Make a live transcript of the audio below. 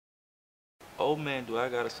Oh man, do I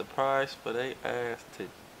got a surprise for they ass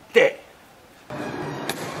today.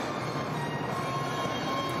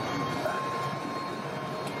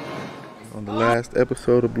 On the last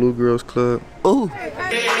episode of Blue Girls Club. Ooh. I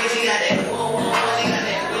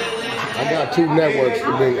got 2 networks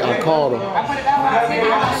today. I called them. So,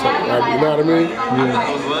 you know what I mean?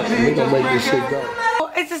 Yeah. We gonna make this shit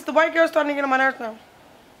go. It's just the white girl starting to get on my nerves now.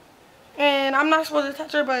 And I'm not supposed to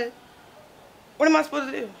touch her, but what am I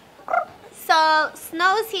supposed to do? So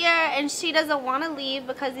Snow's here and she doesn't want to leave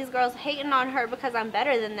because these girls hating on her because I'm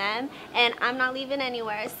better than them and I'm not leaving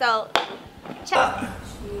anywhere. So check.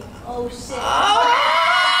 Oh shit.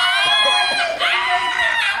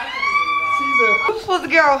 I'm supposed to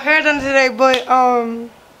get our hair done today, but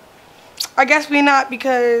I guess we not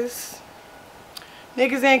because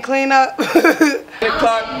niggas ain't clean up. 8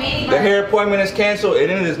 o'clock, the hair appointment is canceled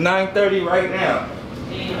and it is 9:30 right now.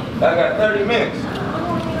 I got 30 minutes.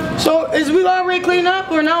 So is we already clean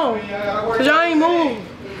up or no? Cause y'all ain't moved.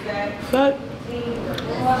 Fuck.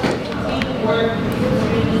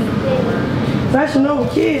 Fashion Nova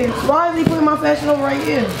kids. Why is he putting my Fashion Nova right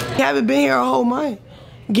here? He haven't been here a whole month.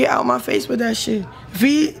 Get out my face with that shit. If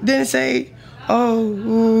he didn't say,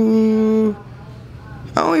 oh,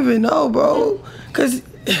 I don't even know, bro. Cause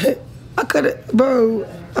I could've, bro.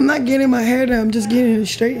 I'm not getting my hair done. I'm just getting it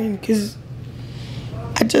straightened. Cause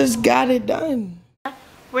I just got it done.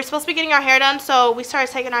 We're supposed to be getting our hair done, so we started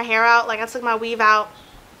taking our hair out. Like I took my weave out.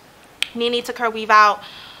 Nene took her weave out.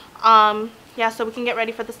 Yeah, so we can get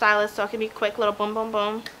ready for the stylist, so it can be quick, little boom, boom,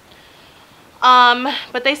 boom.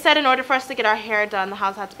 But they said in order for us to get our hair done, the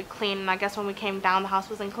house had to be clean. And I guess when we came down, the house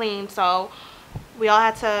wasn't clean, so we all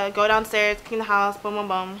had to go downstairs, clean the house, boom, boom,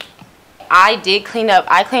 boom. I did clean up.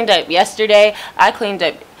 I cleaned up yesterday. I cleaned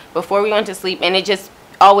up before we went to sleep, and it just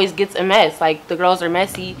always gets a mess. Like, the girls are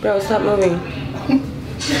messy. Bro, stop moving.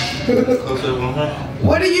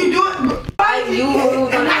 What are you doing? You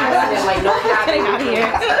moved on accident, like, no happening out here.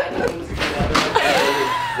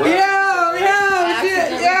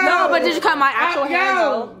 No, but did you cut my actual hair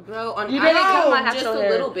though? Bro, you didn't cut my actual hair. Just a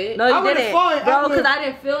little bit. No, you didn't. Bro, because I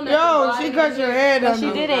didn't feel nothing. Yo, she cut your hair down. No,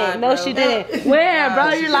 she didn't. No, she didn't. Where, bro?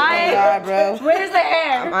 You lying? Bro. Where's the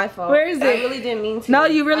hair? My fault. Where is it? I really didn't mean to. No,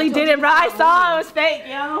 you really didn't, bro. I saw it was fake,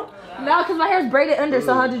 yo. No, because my hair's braided under,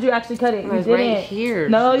 so how did you actually cut it? You didn't. Right here.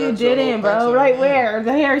 No, you didn't, bro. Right where?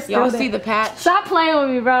 The hair's still Y'all there. see the patch? Stop playing with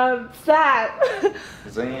me, bro. Stop.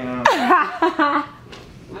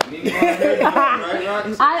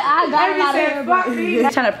 I got a lot of hair, bro. You're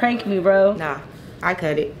trying to prank me, bro. Nah, I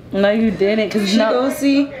cut it. No, you didn't. Cause no.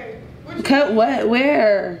 See? Cut what?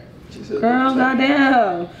 Where? Girl,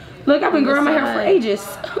 goddamn. Look, I've been growing my hair for ages.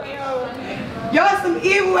 Y'all some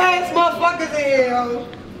evil ass motherfuckers in here, yo.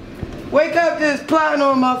 Wake up just plotting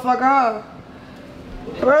on motherfucker, huh?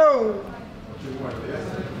 Bro.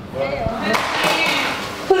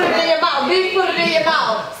 Put it in your mouth, bitch, put it in your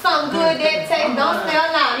mouth. Something good that taste, don't smell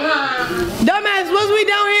nothing, huh? Dumbass, was we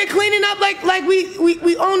down here cleaning up like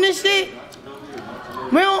we own this shit?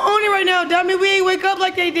 We don't own it right now, dummy. We ain't wake up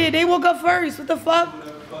like they did. They woke up first. What the fuck?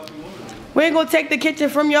 We ain't gonna take the kitchen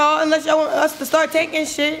from y'all unless y'all want us to start taking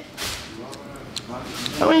shit.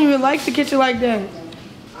 I don't even like the kitchen like that.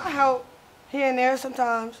 I help here and there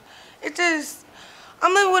sometimes. It's just,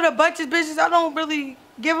 I'm living with a bunch of bitches I don't really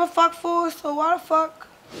give a fuck for, so why the fuck?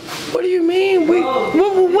 What do you mean?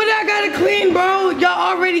 What I gotta clean, bro?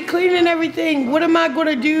 Y'all already cleaning everything. What am I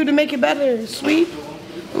gonna do to make it better? Sweep?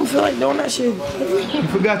 I don't feel like doing that shit. You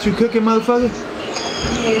forgot you cooking, motherfucker?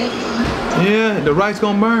 Yeah. Yeah, the rice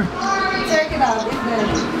gonna burn. Take it out, it's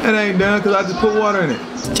done. It ain't done because I just put water in it.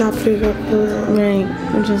 Chop it up, right?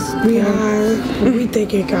 I'm just, we hard. We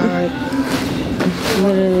thinking God.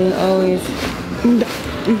 Literally, always. I'm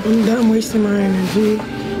done wasting my energy.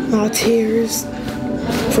 All tears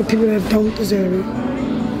for people that don't deserve it.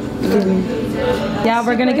 Yeah,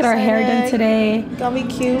 we're gonna get our hair done today. Gonna be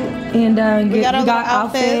cute. And we got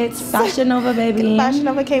outfits. Fashion Nova, baby. Fashion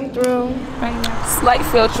Nova came through. Right. Slight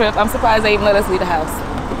field trip. I'm surprised they even let us leave the house.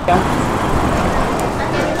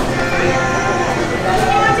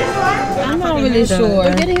 I'm not really sure.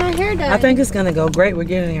 We're getting our hair done. I think it's gonna go great. We're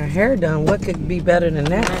getting our hair done. What could be better than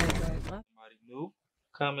that? Somebody new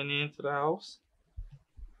coming into the house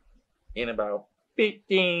in about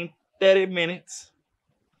 15, 30 minutes.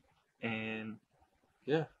 And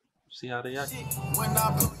yeah, see how they act. When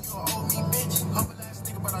I blew you owe me, bitch. Humble ass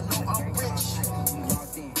nigga, but I know I'm rich.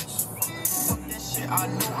 Fuck that shit, I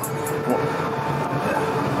know I'm rich.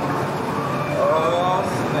 Oh,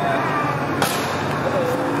 snap.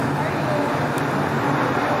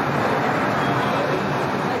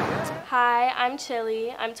 Hi, I'm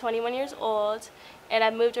Chili. I'm 21 years old, And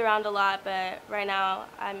I've moved around a lot, but right now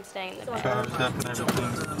I'm staying in the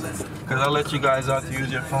Because I let you guys out to use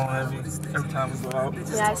your phone every time we go out.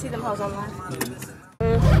 Yeah, I see them hoes online.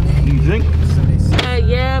 You drink?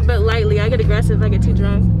 Yeah, but lightly. I get aggressive if I get too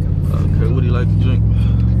drunk. Okay, what do you like to drink?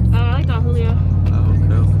 I like Don Julio. Oh,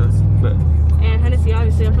 okay. But And Hennessy,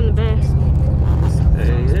 obviously, I'm from the best.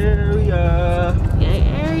 Hey area. Yay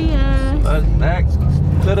area. Us back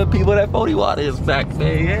to the people that 40 Water is back.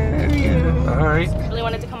 Bay Area. Alright. I really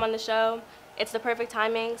wanted to come on the show. It's the perfect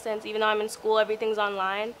timing since even though I'm in school, everything's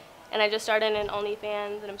online. And I just started an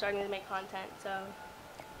OnlyFans and I'm starting to make content. So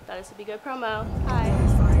I thought this would be good promo. Hi.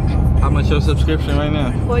 How much your subscription right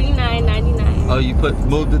now? $49.99. Oh, you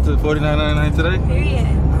moved it to $49.99 today? Period.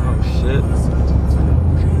 Oh shit.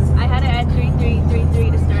 I had it at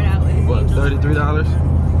 $33.33 to start out with. What, $33?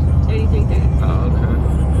 $33.30. Oh, okay.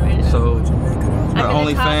 Right. So her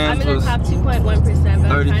OnlyFans was top 2.1%.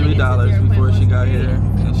 $33 before she got here,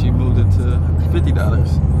 and she moved it to $50.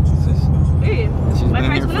 Period. She's My been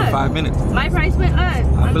price here for went up. 5 minutes. My price went up.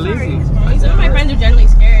 I believe you. Some of my friends are generally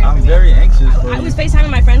scared. I'm very anxious for I you. was FaceTiming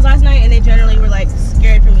my friends last night and they generally were like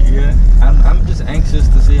scared for me. Yeah, I'm just anxious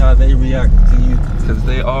to see how they react to you, because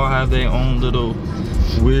they all have their own little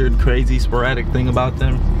weird, crazy, sporadic thing about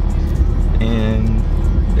them, and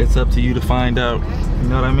it's up to you to find out. You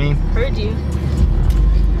know what I mean? Heard you.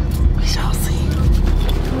 We shall see.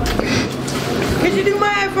 Could you do my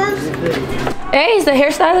hair first? Hey, is the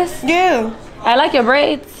hairstylist? Yeah. I like your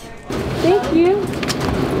braids. Thank you.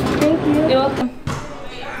 Thank you. You're welcome.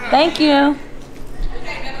 Thank you.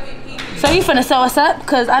 So you finna sew us up?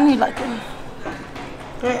 Cause I need like.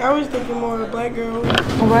 Hey, I was thinking more of a black girl.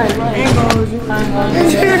 Right. Ain't gonna hold you.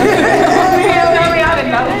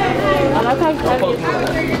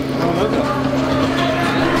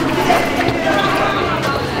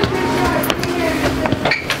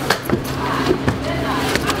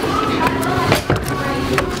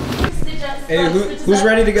 Hey, who's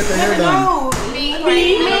ready to get their hair done? No, me.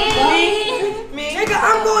 Nigga,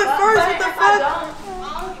 I'm going first. What the fuck?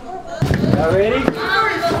 Y'all ready?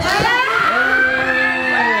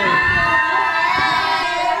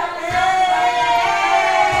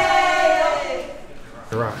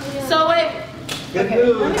 So wait. Good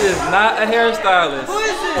news is not a hairstylist. Who is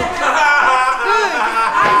it? Good.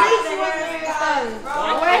 I need you as a hairstylist.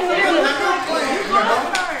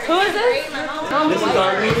 Who is this? This is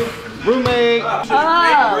our new roommate. Who are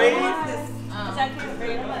you?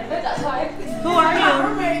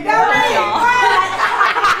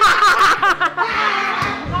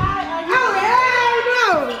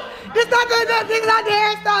 This not the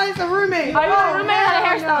hairstylist, it's a roommate. Are you a roommate or a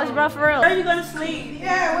hairstylist, bro? For real? Where are you gonna sleep?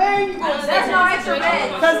 Yeah, where are you gonna sleep? There's no extra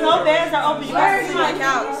bed. Because no beds are open. You gotta sleep on the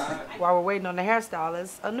couch. While we're waiting on the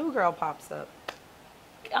hairstylist, a new girl pops up.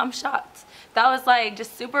 I'm shocked. That was like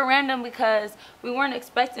just super random because we weren't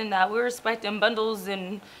expecting that. We were expecting bundles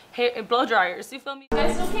and hair blow dryers. You feel me?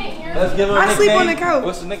 Let's give her a nickname. I sleep on the couch.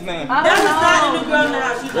 What's the nickname? That is not the new girl in the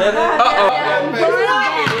house. You Ready?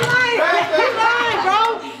 lying, bro.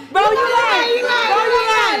 Bro, you lying.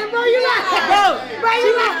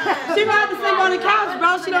 She gonna have to sleep on the couch,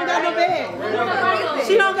 bro. She don't got no bed.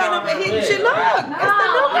 She don't got no bed. She look. It's the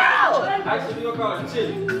new girl. Actually, we gonna call her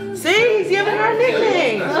Chili. See, he's giving her a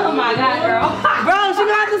nickname. Oh my god, girl. Bro, she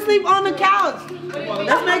gonna have to sleep on the couch.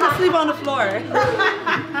 Let's make her sleep on the floor. No,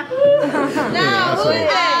 who is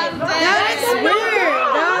that? That's weird,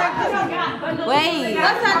 dog. Wait.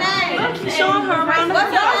 What's her name? Showing her around the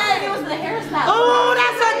What's her house. name? It was the hairstyle. Oh,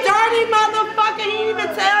 that's a dirty motherfucker. He didn't even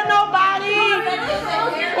tell nobody.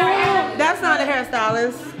 Oh, that's not a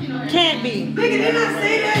hairstylist. Can't be.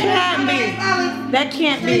 Can't be. That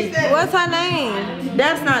can't be. What's her name?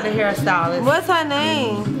 That's not the hairstylist. What's her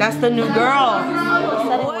name? That's the new girl. All of a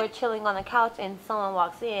sudden, we're chilling on the couch and someone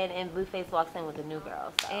walks in and Blueface walks in with a new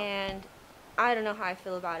girl. So. And I don't know how I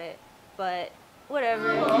feel about it, but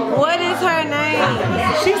whatever. What is her name?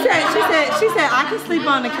 She said I can sleep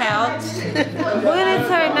on the couch. What is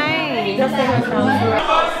her name? That's the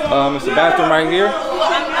hairstylist. It's the bathroom right here.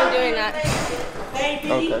 I'm doing that.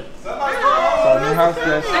 Okay. So new house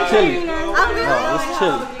guest, Chili. I'm good. Oh, it's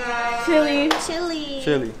Chili.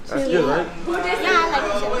 Chili. That's good, right? Yeah, I like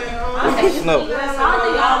chili. It's Snow.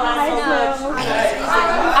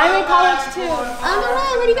 I'm in college too. Oh, no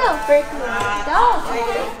way. Where'd you go?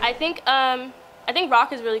 I think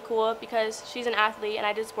Rock is really cool because she's an athlete and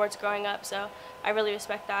I did sports growing up, so I really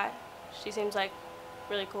respect that. She seems like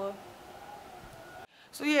really cool.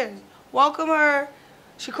 So yeah, welcome her.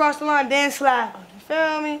 She crossed the line, dance slide. You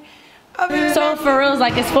feel me? So for real,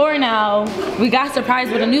 like it's 4 now. We got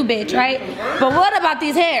surprised with a new bitch, right? But what about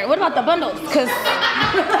these hair? What about the bundles? Cause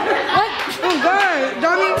what? Oh God,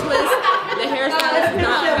 dummy. The hairstyle is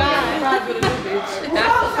not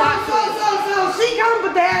So she come,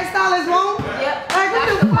 but the hairstylist won't. Yep. Like what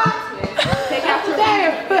the fuck? Take out your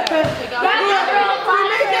Damn.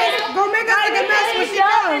 Go make us like a mess when she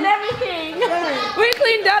comes. And everything. We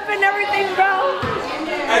cleaned up and everything, bro.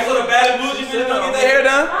 Hey, so the bad and bougie shit don't get their hair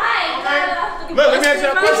done? Look, let me ask you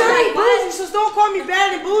a Bitch, question. I ain't bougie, so don't call me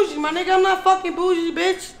bad and bougie, my nigga. I'm not fucking bougie,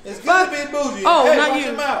 bitch. It's good to be bougie. Oh, hey, not watch you.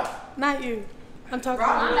 your mouth. Not you. I'm talking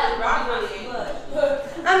about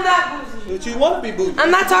I'm not bougie. But you want to be bougie.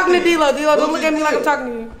 I'm not talking to D-Lo. D-Lo, don't look at me like I'm talking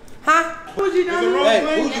to you. Huh? Bougie, dummy. Hey,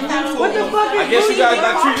 bougie. What the fuck is I guess you bougie, guys bro?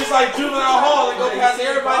 got treated just like juvenile hall and go past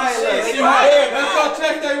everybody's shit. See my hair. Let's go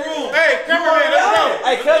check their room. Hey, cameraman, let's go.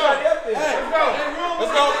 Hey, cut my up there. Hey, let's go.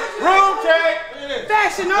 Let's go. Room check.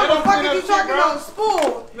 Fashion over. Fuck is you talking about?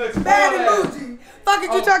 Spoiled. Bad and bougie. Fuck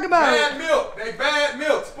is you talking about? Bad milk. They bad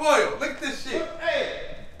milk. Spoiled. Look at this shit.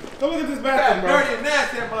 Hey. Go look at this bathroom, bro. Dirty and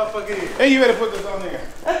nasty that motherfucker is. Hey, you better put this on there.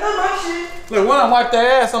 That's not my shit. Look, one of them wiped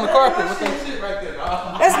their ass on the carpet with that shit right there.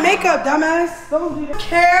 That's makeup, dumbass. Don't do that.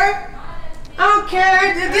 Care? I don't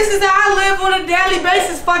care. This is how I live on a daily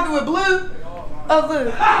basis, fucking with Blue. Oh,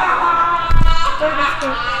 Blue.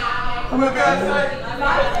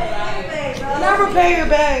 Never pay your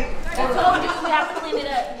bag. I told you we have to clean it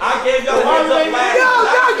up. I gave y'all the heads up last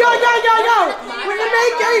Yo. When the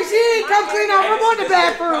maid came, she didn't come clean our room on the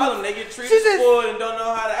bathroom. They get treated spoiled and don't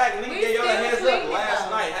know how to act. Nigga gave y'all the heads up last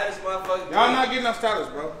night. Had this motherfucker. Y'all not getting no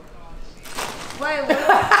stylist, bro. Wait,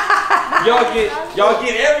 y'all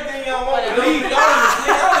get everything y'all want. Leave y'all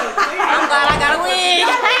I'm glad I got a wig.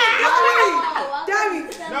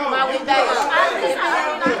 My wig bag.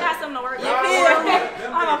 I got something to work on.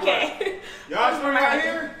 I'm okay. Y'all just want to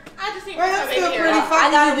here? I just need Well, I'm still to pretty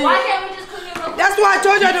fucking why can't we just clean it real quick? That's why I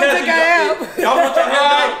told y'all don't take her out. Y'all want your hair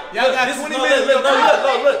done? Y'all got 20 minutes. Look.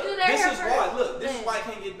 Do their This hair is why. Look, this is why it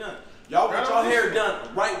can't get done. Y'all want y'all hair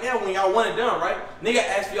done right now when y'all want it done, right? Nigga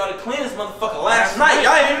asked for y'all to clean this motherfucker last night.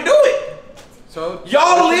 Y'all didn't even do it. So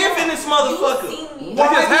y'all live in this motherfucker. we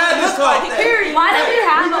just had this talk. Why don't you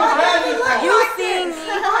have a You seen me.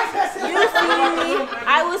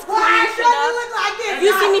 I was cleaning shit up.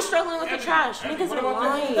 You see me struggling with the trash. Niggas are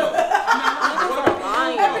lying. Niggas are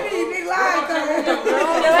lying.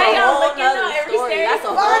 That's a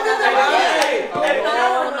whole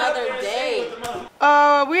nother day.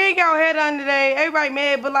 We ain't got our hair done today. Everybody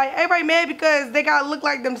mad, but like everybody mad because they gotta look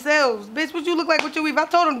like themselves. Bitch, what you look like with your weave? I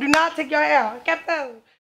told them do not take your hair out. I kept telling them.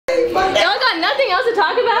 Y'all got nothing else to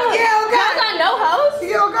talk about? Yeah, okay. Y'all got no host?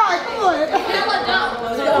 Yeah, okay, come on.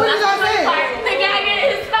 What did I say? The gag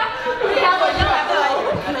is hella dope.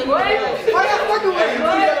 Why y'all fucking with me?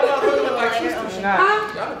 Huh?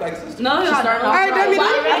 No, you're starting off. Alright, Demi,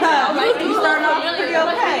 You starting off pretty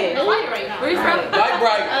okay. Where you from?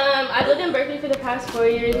 Right. I've lived in Berkeley for the past 4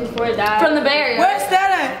 years. Before that, From the Bay Area. Where's that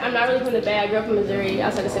at? I'm not really from the Bay. I grew up in Missouri,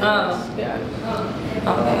 outside of St. Oh. Louis. Yeah.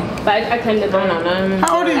 Okay. But I claim the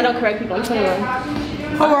How old are you? I don't correct people. I'm 21.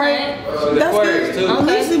 Alright. That's good. At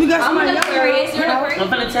least we got somebody else. I'm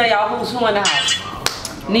gonna tell y'all who's who in the house.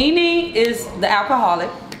 Nene is the alcoholic.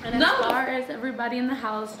 And as far as everybody in the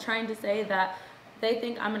house trying to say that they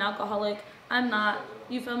think I'm an alcoholic, I'm not.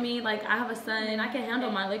 You feel me? Like, I have a son and I can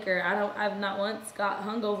handle my liquor. I've not once got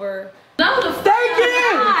hungover. No, the Thank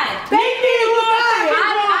you! Thank you!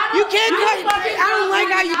 You can't cut. I don't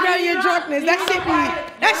like how you carry your drunkenness. That shit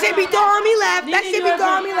be throwing me left. That shit be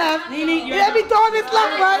throwing me left. That be throwing me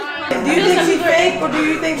left, right? Do you think she fake or do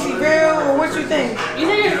you think she real or what you think?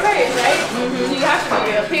 You think you're Aquarius, right? So you have to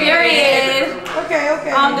be real. Period. Okay.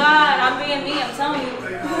 Oh God, I'm being me, I'm telling you.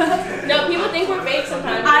 No, people think we're fake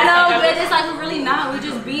sometimes. I know, but it's like we're really not. We're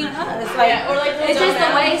just being us. Like, or like it's just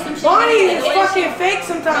the way some shit. Bonnie is fucking fake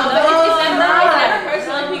sometimes. It's never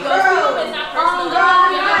personal. Like, we go through, but it's not personal. Oh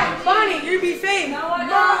God, Bonnie, you be fake. No, I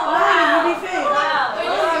don't. Bonnie, you be fake.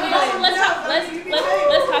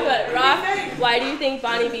 Let's talk about it. Rock, why do you think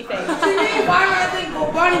Bonnie be fake? What you mean? Why do I think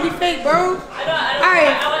Bonnie be fake, bro?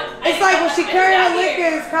 Alright, it's like when she carry her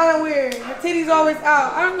liquor, it's kind of weird. Her titties always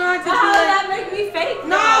out. I don't know. How does that make me fake?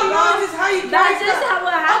 No, just how you. That's just how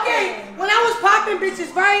it happened. Okay, when I was popping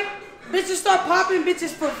bitches, right? Bitches start popping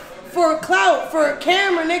bitches for clout, for a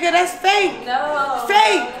camera, nigga. That's fake. No.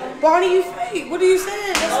 Fake. Bonnie, you fake. What are you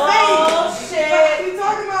saying? That's fake. Oh shit. What are you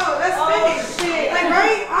talking about? That's fake. Shit. Like,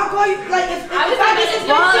 right? I'll call you. Like, if I just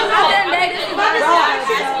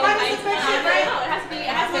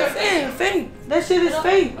fake. That shit is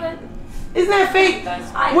fake. Isn't that fake?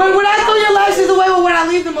 When I throw your lashes away or when I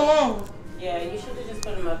leave them alone? Yeah, you should have just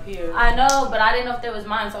put them up here. I know, but I didn't know if that was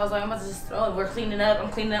mine, so I was like, I'm about to just throw it. We're cleaning up. I'm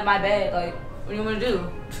cleaning up my bed. Like, what do you want to do?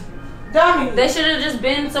 Dummy. They should have just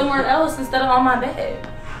been somewhere else instead of on my bed.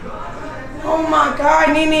 Oh my God,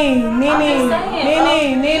 Nene. That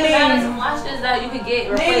is some lashes that you could get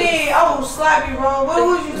replaced. Nene, I will slap you, bro.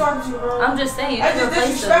 Who was you talking to, bro? I'm just saying. That's just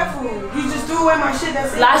disrespectful. You just threw away my shit.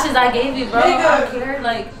 That's it. Lashes I gave you, bro. Nigga. I don't care.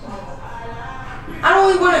 Like, I don't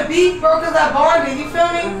even want to beat, bro, because I barred it. You feel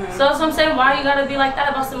me? so that's what I'm saying. Why you gotta be like that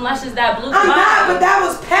about some lashes that blew? I'm not, but that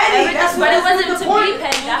was petty. That's but it what wasn't the to point. be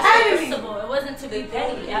petty. That's the principle. It wasn't to be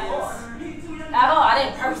petty at all. At all. I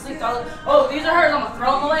didn't purposely throw it. Oh, these are hers. I'm gonna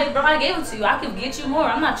throw them away, bro. I gave them to you. I could get you more.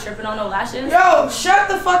 I'm not tripping on no lashes. Yo, shut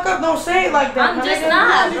the fuck up. Don't say it like that. I'm just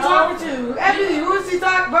not, Who is he bro. talking to? Ebony, who is he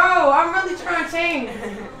talking? Bro, I'm really trying to change.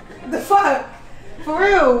 The fuck? For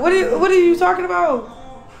real. What are you talking about?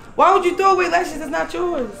 Why would you throw away lashes that's not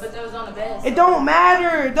yours? But they was on the bed. It don't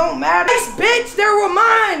matter. It don't matter. This bitch, they were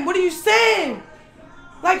mine. What are you saying?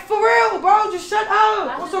 Like, for real, bro. Just shut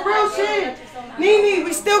up. What's the real shit? Nene,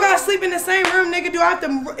 we still gotta sleep in the same room, nigga. Do I have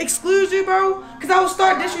to exclude you, bro? Because I will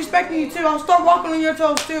start disrespecting you, too. I will start walking on your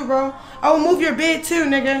toes, too, bro. I will move your bed, too,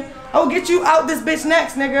 nigga. I will get you out this bitch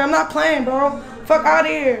next, nigga. I'm not playing, bro. Fuck out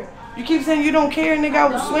of here. You keep saying you don't care, nigga. I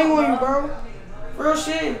will swing on you, bro. Real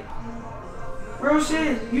shit. Real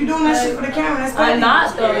shit. You doing this shit for the camera. That's petty. I'm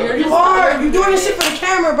not, though. You are. You doing this shit for the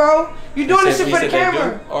camera, bro. You doing this shit for the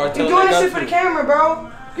camera. You doing this shit for the camera, bro.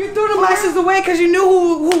 You threw the lashes away because you knew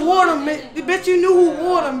who wore them, bitch. You knew who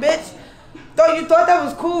wore them, bitch. You thought that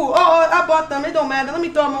was cool. Oh, I bought them. It don't matter. Let me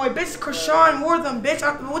throw them away. Bitch, Krishan wore them, bitch.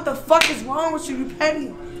 What the fuck is wrong with you? You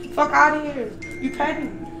petty. Fuck out of here. You petty.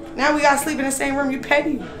 Now we gotta sleep in the same room. You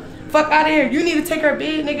petty. Fuck out of here. You need to take her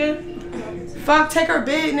bed, nigga. Fuck, take her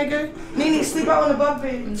bed, nigga. Nene, sleep out on the bunk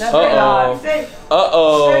bed. Uh-oh. Straight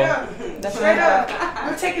up. Straight up.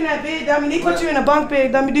 You're taking that bed, dummy. They put you in a bunk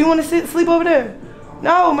bed, dummy. Do you want to sleep over there?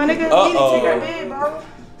 No, my nigga. You need to take her bed, bro.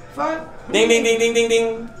 Fuck. Ding, ding, ding, ding, ding,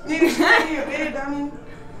 ding. You need to take your bed, dummy.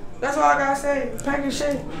 That's all I gotta say. Pack your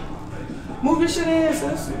shit. Move your shit in,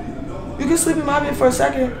 sis. You can sleep in my bed for a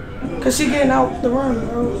second. Cause she getting out the room,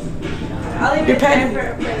 bro. You're petty.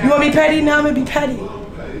 You want me petty? Now I'm gonna be petty.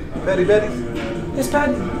 Betty, Betty. It's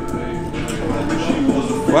petty.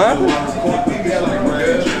 What happened?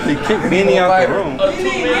 She kicked Benny out the room.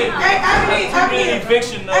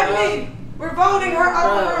 Ebony, we're voting her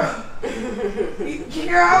out the room. Kick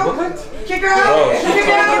her out? What? Kick her out? Kick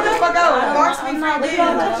her out? Get the fuck out. Box me for your bid.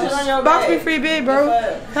 Box me for your bid, bro.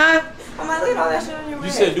 Huh? I'm like, leave all that shit on your bed.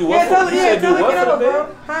 You said do what? Yeah, You said do what get for up, the bro.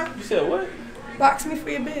 bed? Huh? You said what? Box me for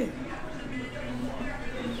your bid.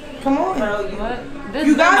 Come on. Bro,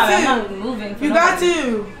 You got to. I'm not moving. You got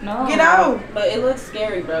to. No. Get out. But it looks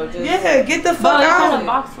scary, bro. Just Yeah, get the fuck Bro, out. in a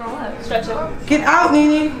box for what? Stretch it. Get out,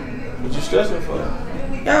 Nene. What you stressing for?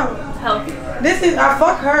 Yo. Healthy. This is, I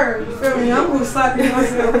fuck her. You feel me? I'm gonna slap you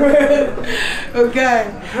myself. Okay.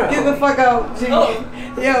 Get the fuck out, G.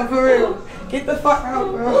 Yo, for real. Get the fuck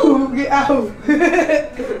out, bro. Get out.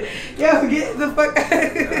 Yo, get the fuck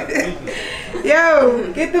out.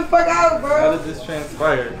 Yo, get the fuck out, How bro. did this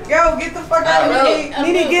transpire? Yo, get the fuck out.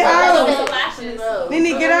 Nene, get out.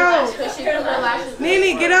 Nene, get out.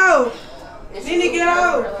 Nene, get out. Nene, get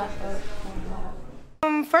out.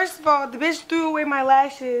 First of all, the bitch threw away my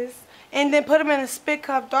lashes and then put them in a spit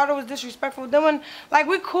cup. Thought it was disrespectful. Then when, like,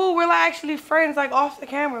 we cool, we're like actually friends, like off the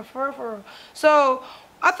camera, for real. So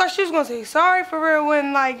I thought she was gonna say sorry for real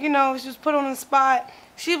when, like, you know, she was put on the spot.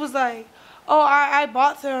 She was like, oh, I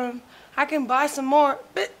bought them. I can buy some more.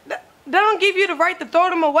 But that don't give you the right to throw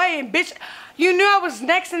them away. And bitch, you knew I was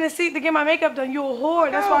next in the seat to get my makeup done. You a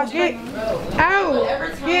whore. That's why I get out.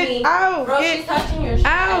 Get out. Get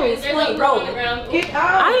out. Get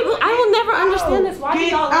out. I will never understand this. Why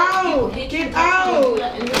Get out. Get out. Get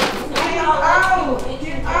out.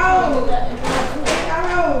 Get out. Get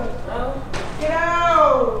out. Get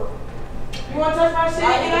out. You want to touch my shit?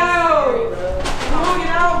 Get out. Come on, get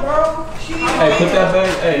out, bro. She needs Hey, put that bag.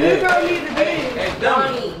 Hey, You girl need the bag. Hey,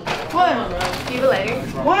 dummy. What? See you later.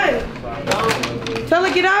 What? Tell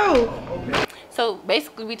her get out. So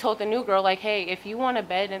basically we told the new girl, like, hey, if you want a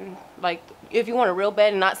bed and, like, if you want a real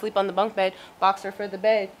bed and not sleep on the bunk bed, box her for the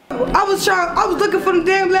bed. I was looking for them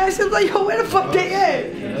damn lashes. I was like, yo, where the fuck they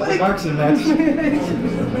at? That's a boxing match.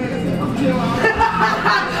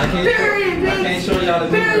 I can't show y'all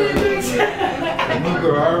the new girl. The new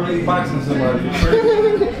girl already boxing somebody.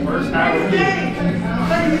 First hour.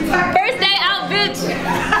 First day out, bitch.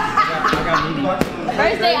 I got new boxing.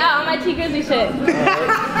 First day out on my T Grizzly shit.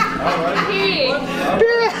 Alright. Period.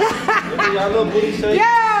 Y'all little booty shake. Yo,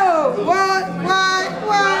 what?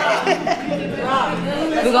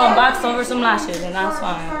 We're gonna box over some lashes, and that's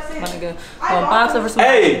fine. My nigga, gonna box over some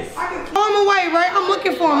lashes. I'm away, right? I'm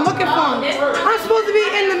looking for him, I'm supposed to be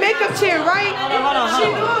in the makeup chair, right? Hold on. She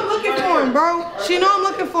know I'm looking for him, bro. She know I'm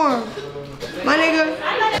looking for him. My nigga.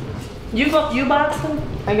 You boxed him?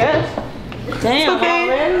 I guess. Damn, it's okay.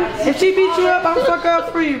 already? If she beat you up, I'll fuck her up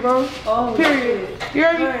for you, bro. Period. You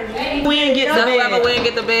heard me? We didn't get the bed. We didn't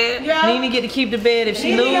get the bed. Yeah. Nene get to keep the bed. If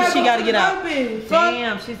she lose, she gotta get out.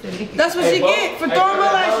 Damn, she said. That's what she get for throwing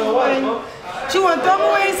my lashes away. She want to throw them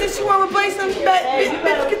away and said she want to replace them.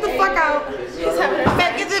 Bitch, get the fuck out.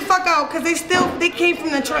 Get the fuck out, cause they came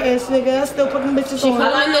from the trash, nigga. I still put them bitches on.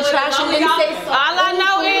 All I know is,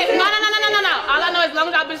 All I know is, as long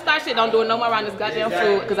as y'all bitch start shit, don't do it no more around this goddamn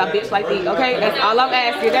food, cause I bitch like these, okay? That's all I'm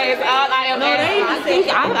asking. That is all I am asking.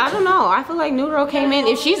 I don't know. I feel like New Girl came in.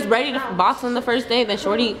 If she's ready to box on the first day, then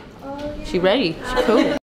Shorty, she ready. She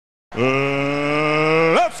cool.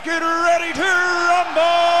 Let's get ready to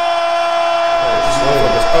rumble!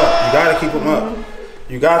 You gotta keep them up.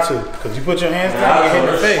 You got to, cause you put your hands down, you hit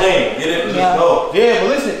the face. Get it, just go. Yeah, but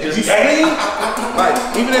listen, if you swing, like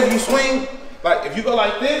even if you swing, like if you go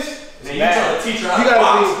like this, man, you trying to teach her how to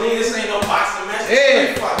box. Nigga, this ain't no boxing match.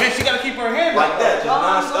 Yeah, man, she gotta keep her hand like that, just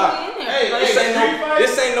non-stop. Hey,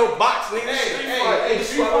 this ain't no box, nigga. Hey,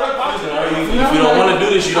 street fight boxing. If you don't want to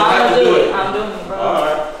do this, you don't have to do it. I'm doing it, bro. All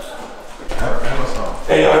right.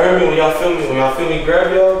 Hey, y'all heard me when y'all feel me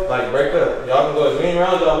grab y'all, like break up. Y'all can go as many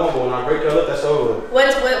rounds y'all want, but when I break y'all up, that's over. What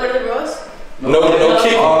are the rules? No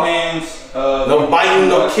kicking. All hands. No biting,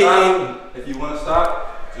 no kicking. If you want to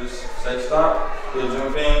stop, just say stop. He'll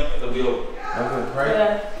jump in. It'll be over. Okay, right?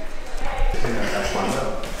 Yeah. That's fine.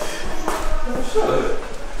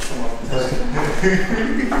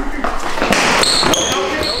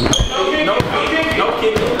 No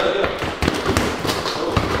kicking.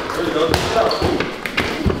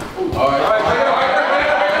 All right.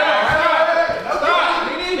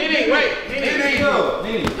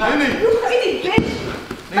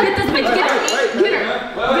 Look at this bitch. Get her.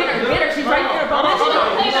 She's right there, bro. She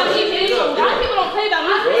don't play about me. A lot of people don't play about me.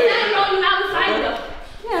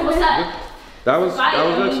 Yeah, what's that? That was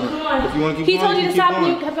excellent. If you want to keep He told you to stop and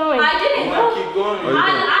you kept going. I didn't. Keep going.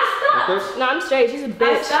 I stopped. No, I'm straight. She's a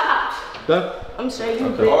bitch. I stopped. Done? I'm straight. You're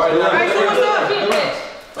a Okay. bitch. All right, Alright, so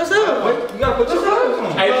what's up? You gotta put your clothes on.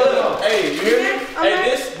 Hey, look. Hey, you hear me? Hey,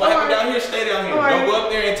 this, what happened down here, stay down here. Don't go up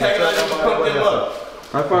there and tag it out and pump them up.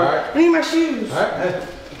 High five. I need my shoes.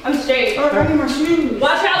 I'm straight. I need my shoes.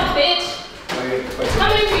 Watch out, bitch.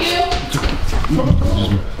 Coming for you.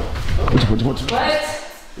 What?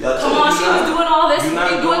 Come on, she was doing all this. You're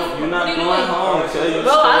not going home.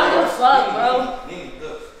 Bro, I don't give a fuck, bro.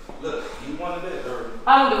 Look, you wanted it, or I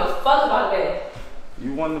don't give a fuck about that.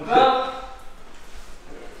 you wanted the Bro.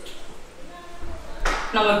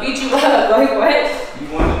 And I'm gonna beat you up. Like, what? You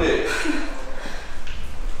wanted it.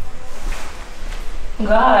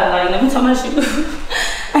 God, like, let me tie my shoes.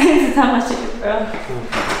 I need to tie my shoes, bro.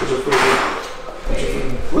 Put your foot in.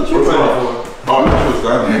 What you running for? Oh, that was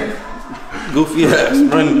grabbing. Goofy ass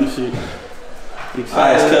running this shit.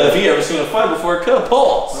 Alright, cuz if you ever seen a fight before, cut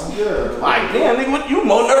pause. Like, damn, nigga, what, you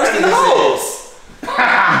more nervous than the hoes.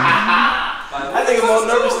 I think I'm more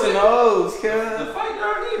nervous than the hoes, cuz. The fight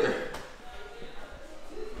down here.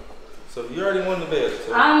 So you already won the bed.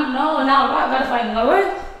 So. I'm gotta fight Lord.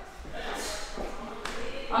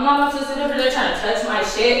 I'm not about to sit over there trying to touch my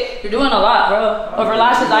shit. You're doing a lot, bro. Over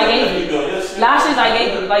lashes I gave you. Lashes I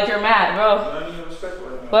gave you, like you're mad, bro.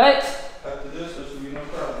 What? After this, there should be no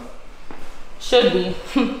problem. Should be.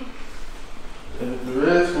 And if there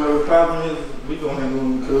is, whatever the problem is, we gonna handle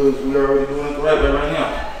them because we already doing it the right way right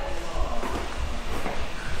now.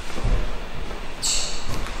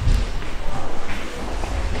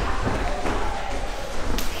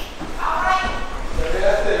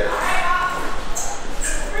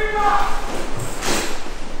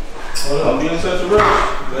 Don't be in such a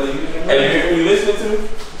rush. Hey, you listening to me?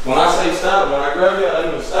 When I say stop, when I grab you, I don't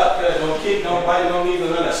even stop, cuz. Don't kick, don't bite, don't need none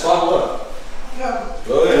of that. Swallow up.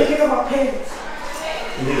 Go ahead. Pick up my pants.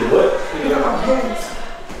 You need a what? Pick up my pants.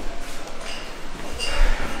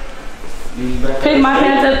 Pick my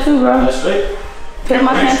pants up too, bro. That's straight? Pick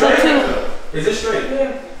my pants up too. Is it straight?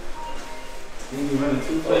 Yeah. You running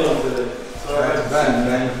too fast today. Back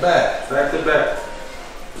to back. Back to back.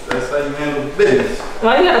 That's how you handle business.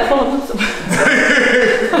 Why you gotta pull them up?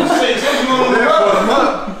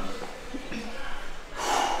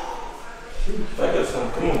 Back up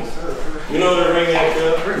some. Come on. You know the ring ain't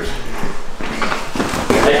good.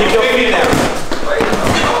 Hey, keep your feet down.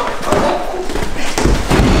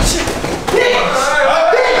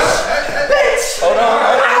 Bitch!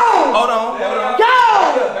 Hold on. Yo!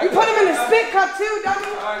 You put him in the spit cup got two, dummy.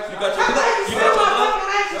 You got your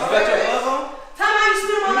glove on? Time out, you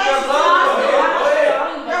steal my lashes.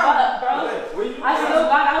 I still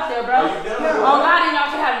got out there, bro. Oh God, and y'all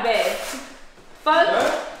can have it bad. Fuck.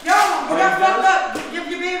 Yo, you got fucked up. Give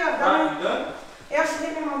your beard up, dummy. Yeah, she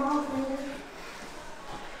hit me in my mouth.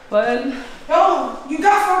 What? Yo, you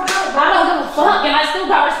got fucked up, bro. I don't give a fuck, and I still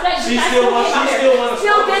got respect. She still wants to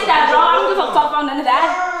still did that, bro. I don't give a fuck about none of that.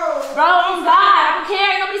 Bro, oh God, I don't care.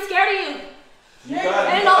 Ain't nobody scared of you.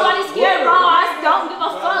 Ain't nobody scared, bro. I don't give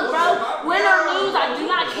a fuck, bro. Win or lose, I do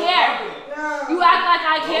not care. You act like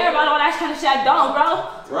I care about all that kind of shit. I don't,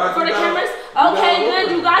 bro. For the cameras? Okay,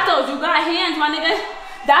 good. You got those. You got hands, my nigga.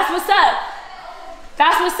 That's what's up.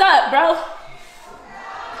 That's what's up, bro.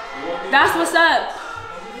 That's what's up.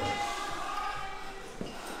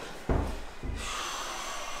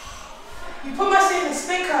 You put my shit in the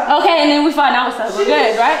stink up. Okay, and then we find out what's up. We're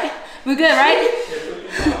good, right? We good, right?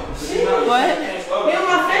 What? Get on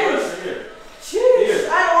my face. Jeez.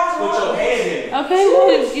 I don't want to put your hand in. Okay,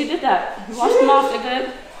 good. You did that. You washed them off. They're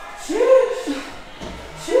good.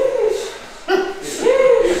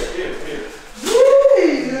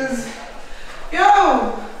 Jesus.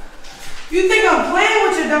 Yo. You think I'm playing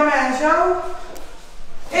with your dumb ass, yo?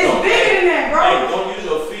 It's bigger than that, bro. Hey, don't use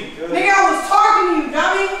your feet, good. Nigga, I was talking to you,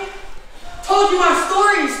 dummy. Told you my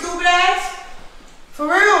story, stupid ass. For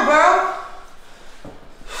real, bro.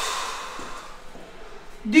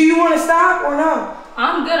 Do you want to stop or no?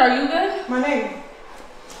 I'm good. Are you good? My name.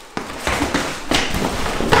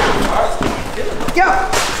 Yo,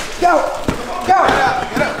 yo, yo,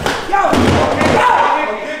 yo,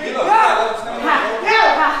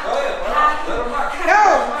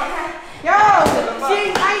 yo,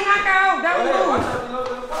 see, I ain't knock her out. That was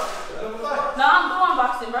No, I'm going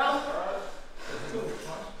boxing, bro.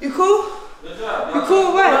 You cool? Good job. You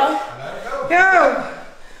cool with what? Yo,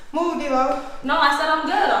 move, D-Lo. No, I said I'm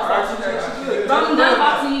good. Bro, I'm done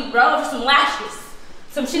boxing you, bro, for some lashes.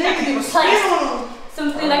 Some shit that can be replaced.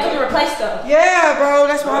 Something that can be replaced, though. Yeah, bro,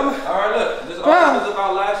 that's why I'm. All right, look. This Bro. all is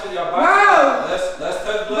about lashes. Y'all boxing. Bro. Let's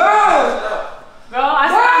touch blood. Bro. Bro, I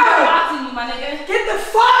said I'm done boxing you, my nigga. Get the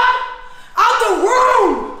fuck out the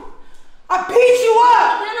room. I beat you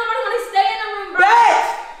up. Then nobody want to stay in the room, bro. Bet.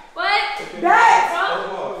 What? Bet.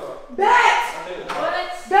 Bro. Bet. What?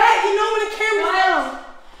 Bet. You know when the camera's down.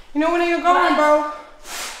 You know when you're going, bro.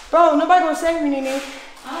 Bro, nobody gonna save me, Nene.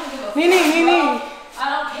 I don't give a fuck. Nene. I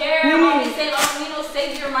don't care. I'm always saying, oh, we no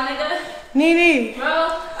savior, my nigga. Nene. Bro,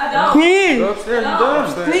 I don't. Nene. Go upstairs. You done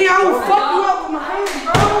upstairs. Nene, I will fuck you up with my hands,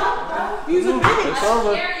 bro. You's a bitch. It's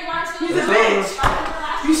over. You's a bitch.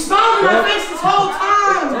 You smiled in my face this whole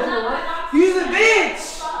time. You's a bitch.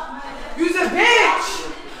 You's a bitch.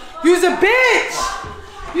 You's a bitch.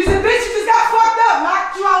 You's a bitch. You just got fucked up.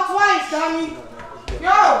 Knocked you out twice, dummy.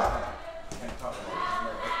 Yo.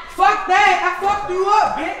 Fuck that. I fucked you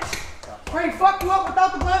up, bitch. Ready, fuck you up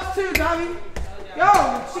without the gloves too, dummy. Yo,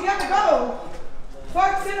 she got to go.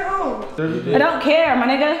 Fuck, send her home. I don't care, my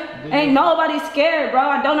nigga. Ain't nobody scared, bro.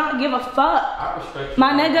 I do not give a fuck.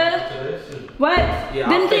 My nigga. What? Yeah,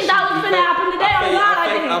 Didn't think that was gonna happen today. Oh God,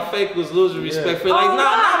 I didn't. I fake was losing respect for like, nah,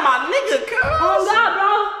 my nigga, cuz. Oh God,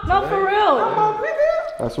 bro. No, for real.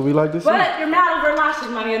 That's what we like to see. But you're mad over lashes,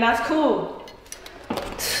 money, and that's cool.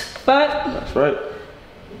 But That's right.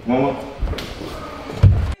 Mama.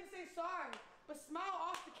 Say sorry, but smile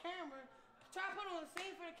off the camera. Try to put on the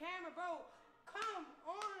scene for the camera, bro. Come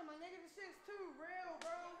on, my nigga. This shit's too real,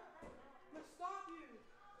 bro. I'm gonna stop you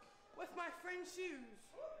with my friend's shoes.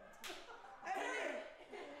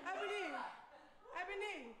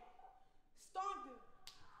 Ebony. Stomp him.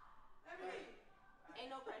 Ebony. Ain't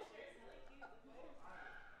no pressure.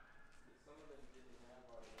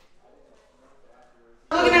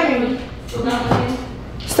 Looking at me.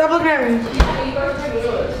 Stop looking at me.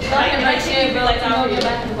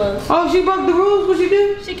 Oh, she broke the rules? What'd she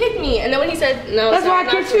do? She kicked me, and then when he said no, that's why I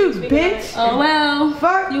kicked you, bitch. oh well.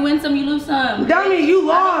 Fuck. You win some, you lose some. Dummy, you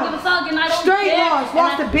I don't lost. give a fuck, and I don't Straight care. lost.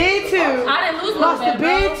 Lost the bid too. I didn't lose Lost no the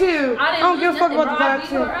bid too. I don't give a fuck about the back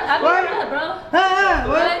too. What?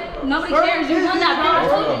 What? Nobody cares. You won that, bro. I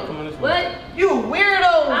told you. What? You a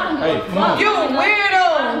weirdo. I don't give a fuck. You a weirdo.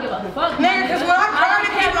 I don't give a fuck. Nigga, cause when I cry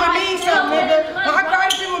to people, it means something, nigga. When I cry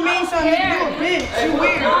to people, it means something. You a bitch. You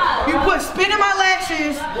weird. You put spit in my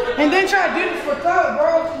lashes and then try to do this for clout,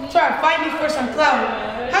 bro. Try to fight me for some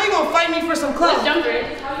clout. How you gonna fight me for some clout?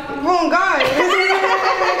 Wrong guy.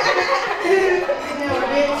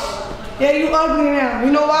 Yeah, you ugly now.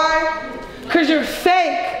 You know why? Cause you're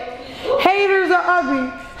fake. Haters are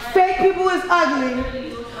ugly. Fake people is ugly.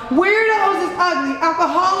 Weirdos is ugly.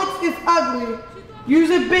 Alcoholics is ugly. You's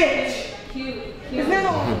a bitch. Cause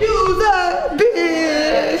now you's a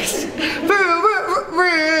bitch.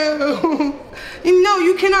 Real. You know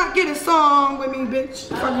you cannot get a song with me, bitch. What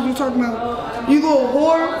the fuck are you talking about? You little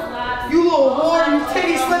whore. You little whore. You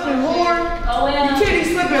titty slipping whore. You titty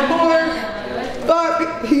slipping whore.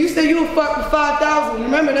 Fuck. You said you don't fuck for 5,000.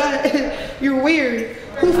 Remember that? You're weird.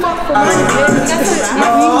 Who fucked for money?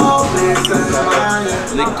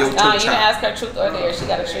 You didn't ask her truth or dare. She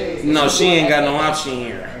got to choose. No, she ain't got no option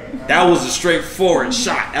here. That was a straightforward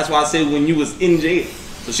shot. That's why I said when you was in jail.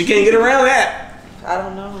 So she can't get around that. I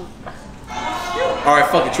don't know. All right,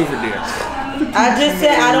 fuck it, truth or dare. I just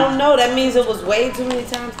said I don't know. That means it was way too many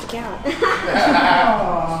times to count.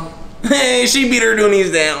 Hey, she beat her doing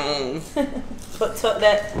these down. Tuck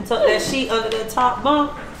that sheet under the top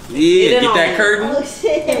bunk. Yeah, get that curtain. Oh,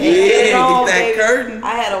 shit. Yeah, get that curtain.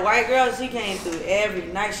 I had a white girl. She came through every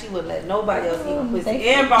night. She wouldn't let nobody else eat pussy.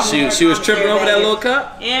 And brought me She was tripping over that little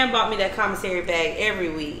cup. And bought me that commissary bag every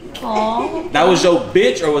week. Aww. That was your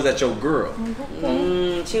bitch or was that your girl?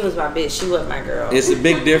 She was my bitch. She wasn't my girl. It's a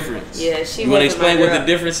big difference. Yeah, she. You want to explain what the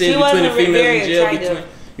difference is between the females in jail?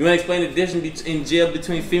 You want to explain the difference in jail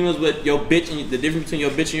between females with your bitch and the difference between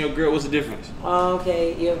your bitch and your girl? What's the difference?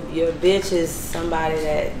 Okay, your bitch is somebody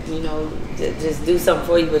that, you know, just do something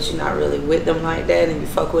for you, but you're not really with them like that, and you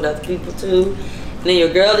fuck with other people too. And then your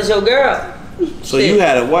girl is your girl. So you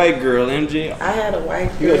had a white girl in jail? I had a white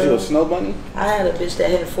girl. You got you a snow bunny? I had a bitch that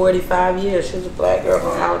had 45 years. She was a black girl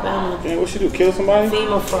from Alabama. Man, what she do? Kill somebody?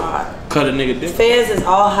 Female fraud. Cut a nigga dick? Feds is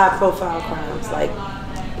all high profile crimes, like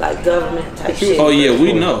government type shit. Oh yeah,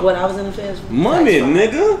 we know. What I was in the feds for? Money,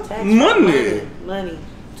 nigga. Money. Money.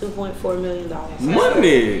 $2.4 million.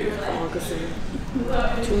 Money.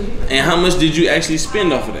 And how much did you actually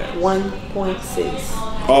spend off of that?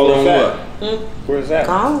 1.6. All on what? Where's that?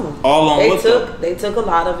 Gone. All on what? They took a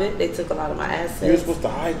lot of it. They took a lot of my assets. You're supposed to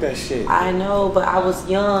hide that shit. I know, but I was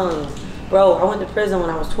young. Bro, I went to prison when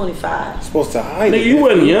I was 25. You're supposed to hide it. Nigga, you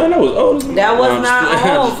wasn't young. That was old. That was not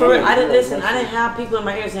old. For real. I didn't listen. I didn't have people in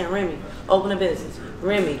my ear saying, Remy, open a business.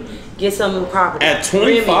 Remy, get some new property. At 25?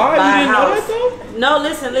 Remy, buy you a didn't house. know that though? No,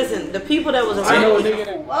 listen. The people that was around. I know a nigga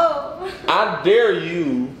that. Whoa. I dare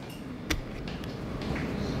you.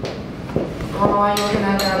 I don't know why you're looking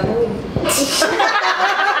at that move.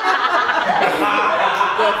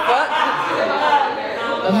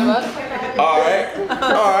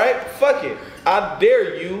 Alright, fuck it. I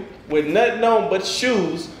dare you, with nothing on but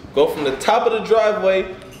shoes, go from the top of the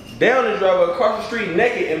driveway, down the driveway, across the street,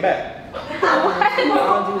 naked and back.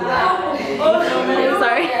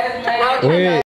 Sorry. Wait.